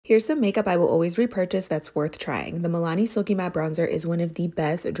Here's some makeup I will always repurchase that's worth trying. The Milani Silky Matte Bronzer is one of the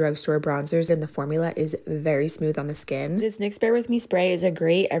best drugstore bronzers, and the formula is very smooth on the skin. This NYX Bear With Me spray is a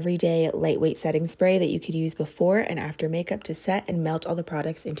great everyday lightweight setting spray that you could use before and after makeup to set and melt all the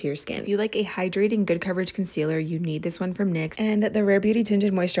products into your skin. If you like a hydrating, good coverage concealer, you need this one from NYX. And the Rare Beauty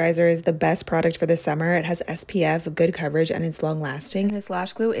Tinted Moisturizer is the best product for the summer. It has SPF, good coverage, and it's long lasting. And this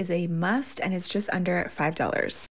lash glue is a must, and it's just under $5.